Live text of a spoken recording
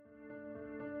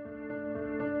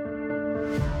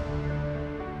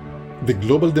the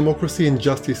Global Democracy and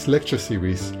Justice Lecture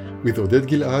Series with Oded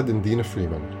Gilad and Dina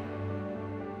Freeman.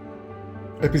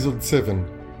 Episode 7,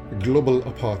 Global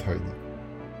Apartheid.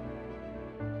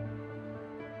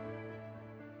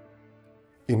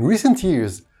 In recent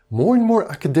years, more and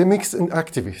more academics and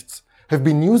activists have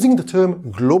been using the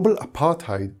term global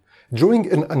apartheid,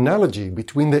 drawing an analogy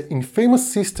between the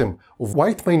infamous system of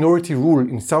white minority rule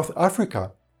in South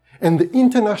Africa and the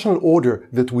international order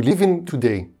that we live in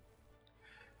today.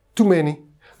 To many,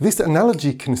 this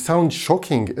analogy can sound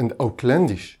shocking and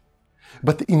outlandish,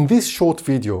 but in this short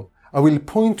video, I will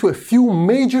point to a few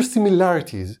major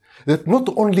similarities that not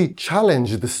only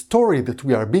challenge the story that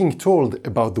we are being told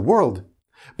about the world,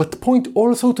 but point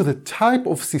also to the type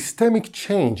of systemic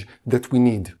change that we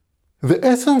need. The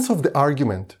essence of the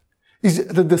argument is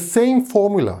that the same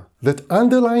formula that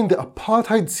underlined the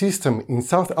apartheid system in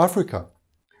South Africa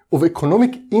of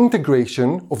economic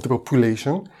integration of the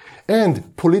population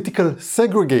and political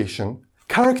segregation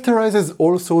characterizes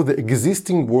also the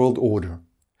existing world order,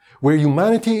 where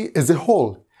humanity as a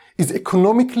whole is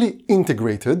economically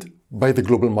integrated by the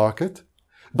global market,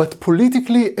 but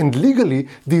politically and legally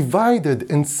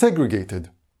divided and segregated.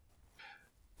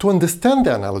 To understand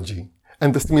the analogy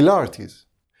and the similarities,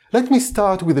 let me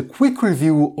start with a quick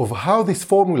review of how this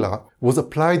formula was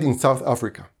applied in South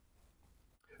Africa.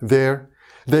 There,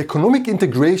 the economic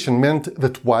integration meant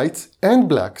that whites and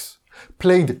blacks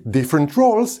played different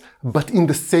roles but in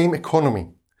the same economy.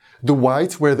 The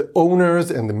whites were the owners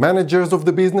and the managers of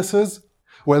the businesses,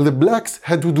 while the blacks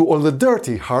had to do all the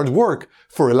dirty, hard work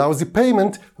for a lousy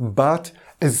payment, but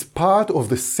as part of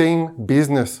the same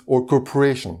business or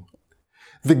corporation.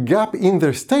 The gap in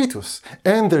their status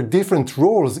and their different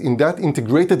roles in that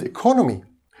integrated economy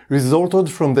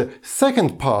resulted from the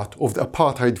second part of the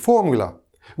apartheid formula,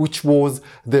 which was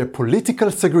their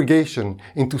political segregation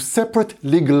into separate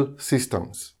legal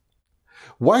systems.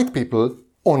 White people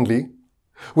only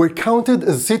were counted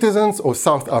as citizens of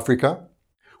South Africa,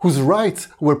 whose rights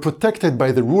were protected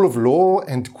by the rule of law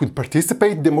and could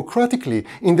participate democratically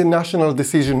in the national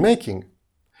decision-making.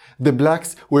 The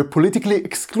blacks were politically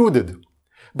excluded,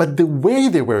 but the way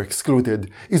they were excluded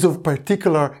is of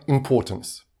particular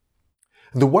importance.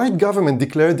 The white government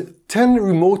declared 10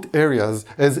 remote areas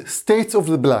as states of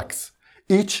the blacks,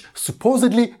 each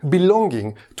supposedly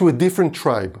belonging to a different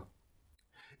tribe.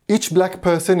 Each black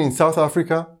person in South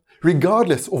Africa,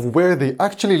 regardless of where they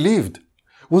actually lived,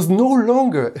 was no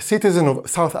longer a citizen of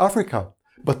South Africa,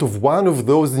 but of one of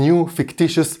those new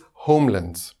fictitious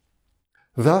homelands.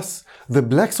 Thus, the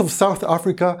blacks of South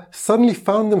Africa suddenly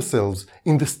found themselves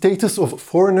in the status of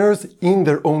foreigners in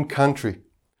their own country,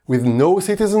 with no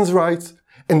citizens' rights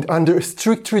and under a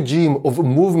strict regime of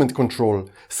movement control,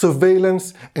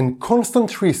 surveillance, and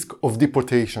constant risk of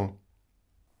deportation.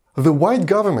 The white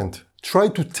government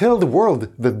tried to tell the world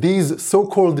that these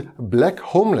so-called black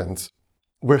homelands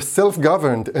were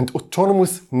self-governed and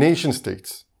autonomous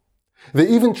nation-states. They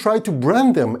even tried to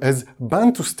brand them as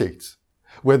Bantu states,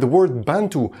 where the word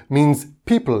Bantu means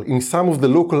people in some of the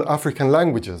local African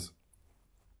languages.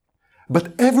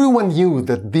 But everyone knew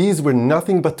that these were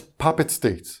nothing but puppet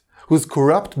states, whose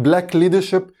corrupt black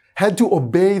leadership had to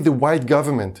obey the white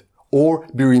government or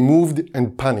be removed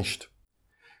and punished.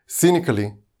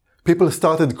 Cynically, people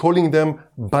started calling them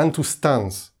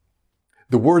Bantustans.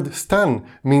 The word stan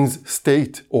means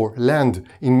state or land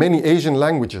in many Asian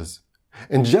languages.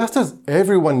 And just as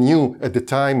everyone knew at the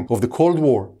time of the Cold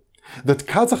War that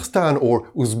Kazakhstan or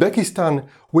Uzbekistan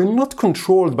were not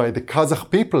controlled by the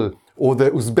Kazakh people or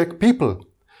the Uzbek people,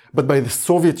 but by the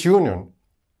Soviet Union,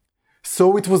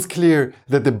 so it was clear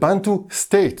that the Bantu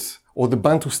states or the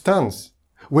Bantustans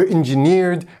were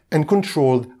engineered and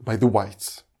controlled by the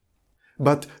whites.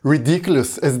 But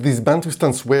ridiculous as these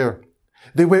Bantustans were,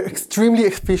 they were extremely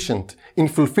efficient in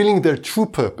fulfilling their true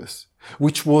purpose,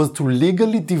 which was to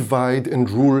legally divide and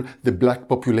rule the black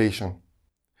population.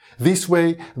 This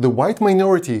way, the white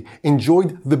minority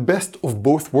enjoyed the best of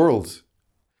both worlds.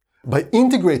 By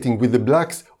integrating with the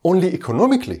blacks only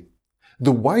economically,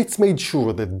 the whites made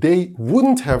sure that they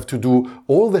wouldn't have to do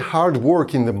all the hard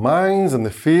work in the mines and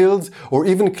the fields or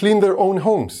even clean their own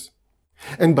homes.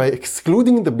 And by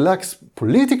excluding the blacks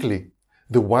politically,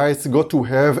 the whites got to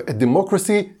have a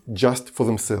democracy just for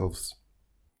themselves.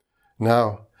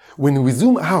 Now, when we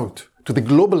zoom out to the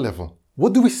global level,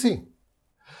 what do we see?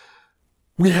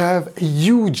 We have a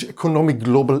huge economic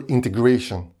global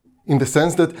integration, in the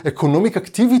sense that economic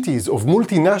activities of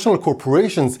multinational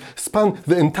corporations span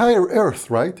the entire earth,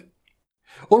 right?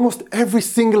 Almost every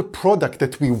single product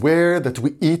that we wear, that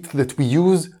we eat, that we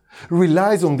use,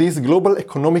 relies on this global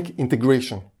economic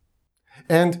integration.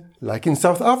 And, like in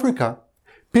South Africa,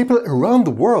 people around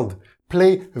the world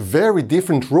play very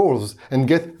different roles and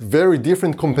get very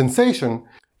different compensation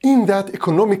in that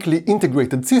economically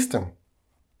integrated system.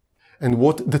 And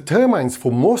what determines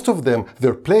for most of them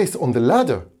their place on the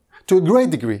ladder, to a great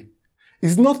degree,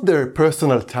 is not their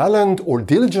personal talent or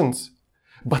diligence,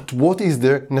 but what is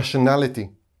their nationality,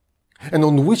 and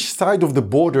on which side of the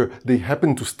border they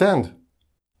happen to stand.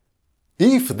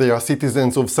 If they are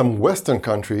citizens of some Western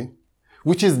country,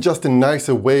 which is just a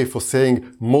nicer way for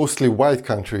saying mostly white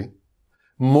country,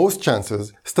 most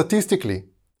chances, statistically,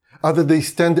 are that they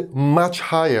stand much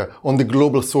higher on the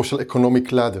global social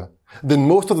economic ladder than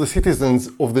most of the citizens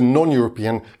of the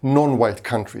non-European, non-white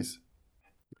countries.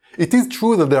 It is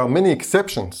true that there are many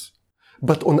exceptions,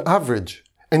 but on average,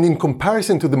 and in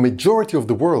comparison to the majority of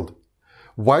the world,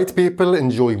 white people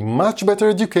enjoy much better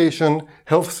education,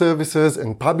 health services,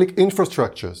 and public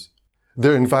infrastructures.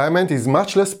 Their environment is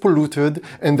much less polluted,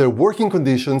 and their working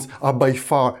conditions are by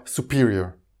far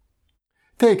superior.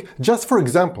 Take, just for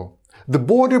example, the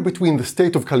border between the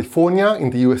state of California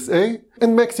in the USA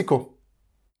and Mexico.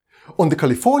 On the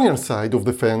Californian side of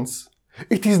the fence,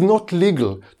 it is not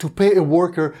legal to pay a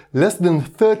worker less than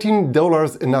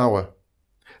 $13 an hour.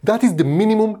 That is the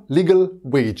minimum legal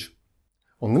wage.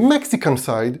 On the Mexican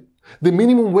side, the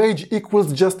minimum wage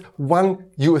equals just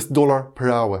 $1 per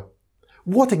hour.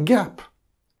 What a gap!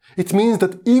 It means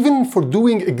that even for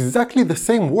doing exactly the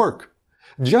same work,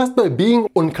 just by being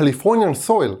on Californian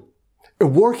soil, a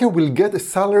worker will get a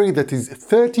salary that is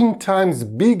 13 times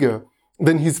bigger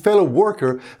than his fellow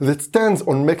worker that stands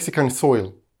on Mexican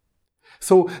soil.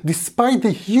 So, despite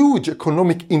the huge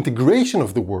economic integration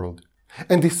of the world,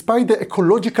 and despite the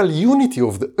ecological unity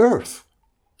of the earth,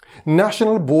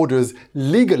 national borders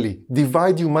legally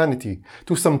divide humanity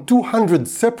to some 200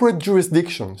 separate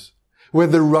jurisdictions, where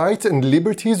the rights and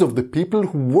liberties of the people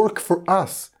who work for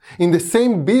us in the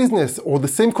same business or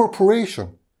the same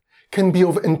corporation can be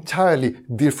of entirely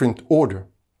different order.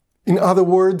 In other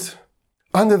words,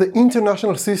 under the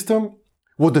international system,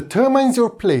 what determines your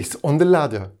place on the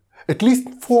ladder, at least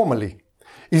formally,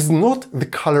 is not the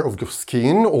color of your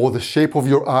skin or the shape of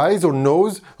your eyes or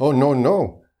nose, oh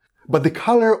no, but the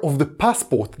color of the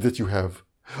passport that you have,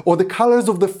 or the colors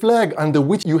of the flag under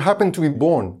which you happen to be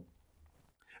born.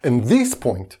 And this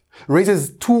point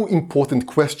raises two important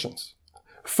questions.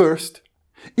 First,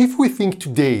 if we think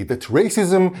today that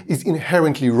racism is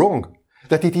inherently wrong,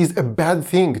 that it is a bad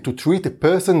thing to treat a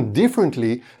person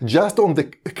differently just on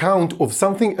the account of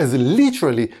something as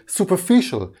literally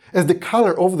superficial as the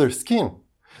color of their skin,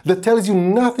 that tells you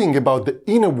nothing about the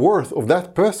inner worth of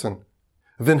that person,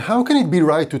 then how can it be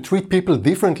right to treat people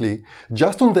differently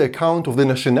just on the account of the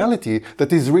nationality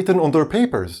that is written on their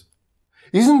papers?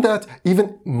 Isn't that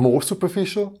even more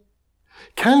superficial?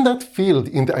 Can that field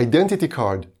in the identity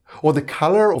card or the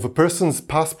color of a person's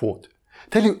passport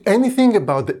tell you anything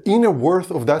about the inner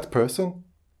worth of that person?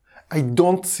 I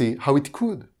don't see how it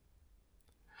could.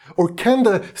 Or can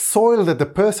the soil that the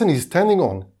person is standing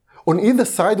on either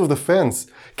side of the fence,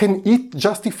 can it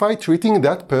justify treating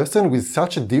that person with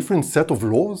such a different set of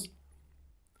laws?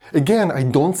 Again, I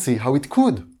don't see how it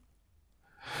could.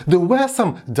 There were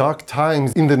some dark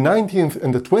times in the 19th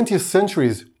and the 20th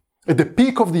centuries, at the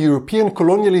peak of the European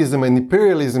colonialism and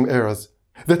imperialism eras,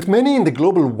 that many in the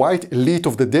global white elite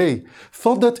of the day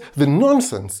thought that the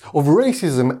nonsense of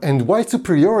racism and white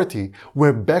superiority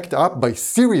were backed up by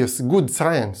serious good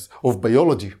science of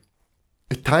biology.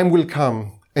 A time will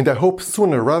come, and I hope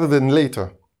sooner rather than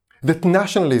later, that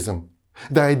nationalism,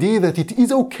 the idea that it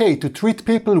is okay to treat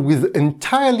people with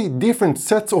entirely different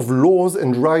sets of laws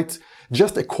and rights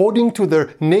just according to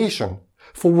their nation,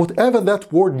 for whatever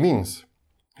that word means,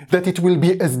 that it will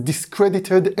be as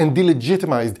discredited and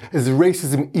delegitimized as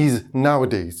racism is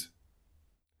nowadays.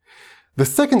 The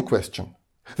second question,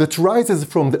 that rises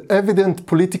from the evident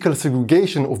political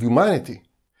segregation of humanity,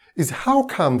 is how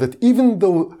come that even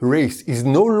though race is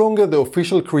no longer the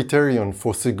official criterion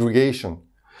for segregation,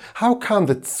 how come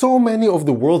that so many of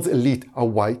the world's elite are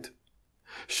white?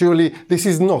 Surely this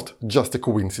is not just a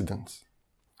coincidence.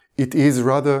 It is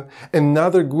rather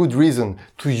another good reason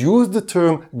to use the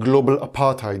term global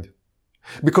apartheid,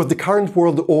 because the current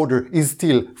world order is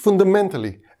still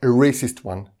fundamentally a racist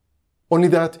one. Only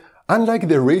that, unlike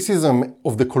the racism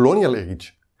of the colonial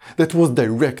age, that was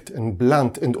direct and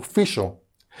blunt and official,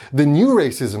 the new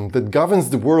racism that governs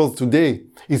the world today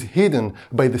is hidden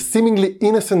by the seemingly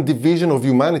innocent division of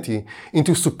humanity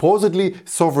into supposedly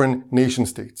sovereign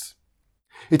nation-states.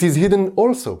 It is hidden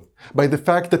also by the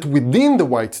fact that within the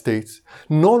white states,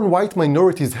 non-white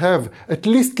minorities have, at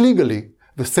least legally,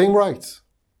 the same rights,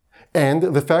 and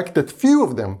the fact that few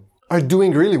of them are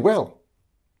doing really well.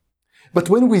 But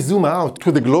when we zoom out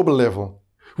to the global level,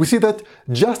 We see that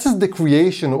just as the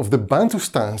creation of the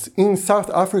Bantustans in South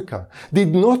Africa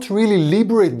did not really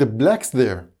liberate the blacks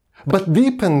there, but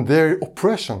deepened their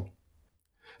oppression,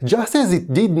 just as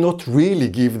it did not really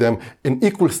give them an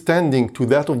equal standing to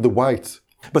that of the whites,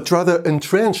 but rather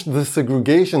entrenched the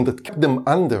segregation that kept them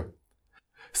under,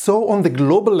 so on the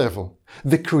global level,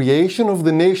 the creation of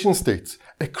the nation-states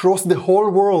across the whole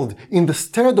world in the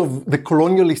stead of the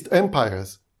colonialist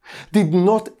empires did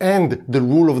not end the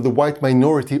rule of the white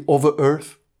minority over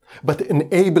Earth, but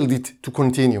enabled it to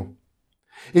continue.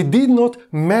 It did not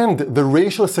mend the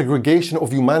racial segregation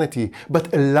of humanity,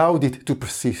 but allowed it to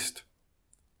persist.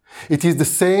 It is the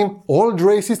same old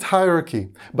racist hierarchy,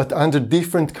 but under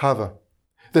different cover,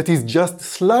 that is just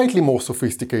slightly more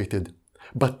sophisticated,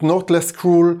 but not less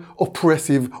cruel,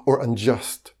 oppressive, or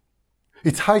unjust.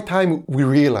 It's high time we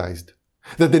realized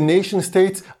that the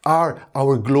nation-states are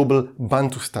our global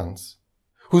Bantustans,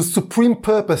 whose supreme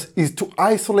purpose is to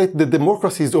isolate the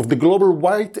democracies of the global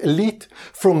white elite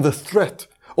from the threat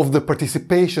of the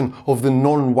participation of the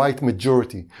non-white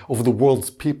majority of the world's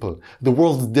people, the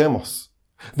world's demos,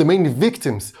 the main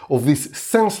victims of this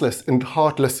senseless and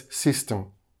heartless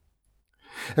system.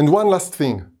 And one last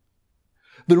thing.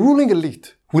 The ruling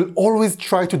elite will always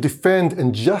try to defend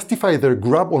and justify their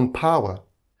grab on power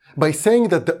by saying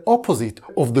that the opposite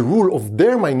of the rule of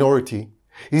their minority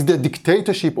is the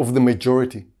dictatorship of the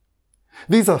majority.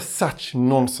 These are such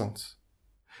nonsense.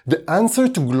 The answer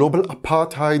to global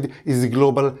apartheid is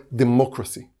global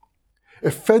democracy.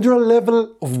 A federal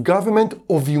level of government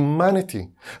of humanity,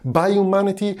 by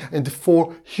humanity and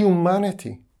for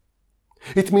humanity.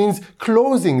 It means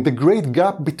closing the great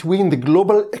gap between the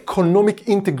global economic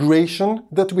integration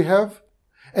that we have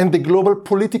and the global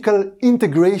political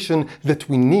integration that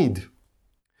we need.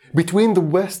 Between the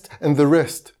West and the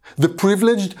rest, the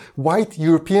privileged white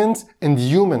Europeans and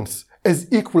humans as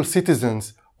equal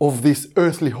citizens of this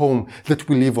earthly home that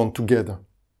we live on together.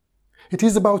 It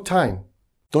is about time,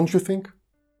 don't you think?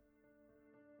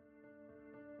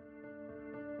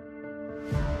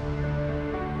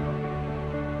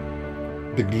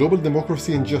 The Global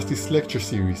Democracy and Justice Lecture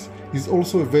Series is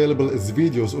also available as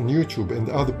videos on YouTube and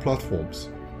other platforms.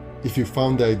 If you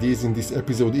found the ideas in this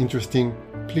episode interesting,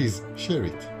 please share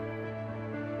it.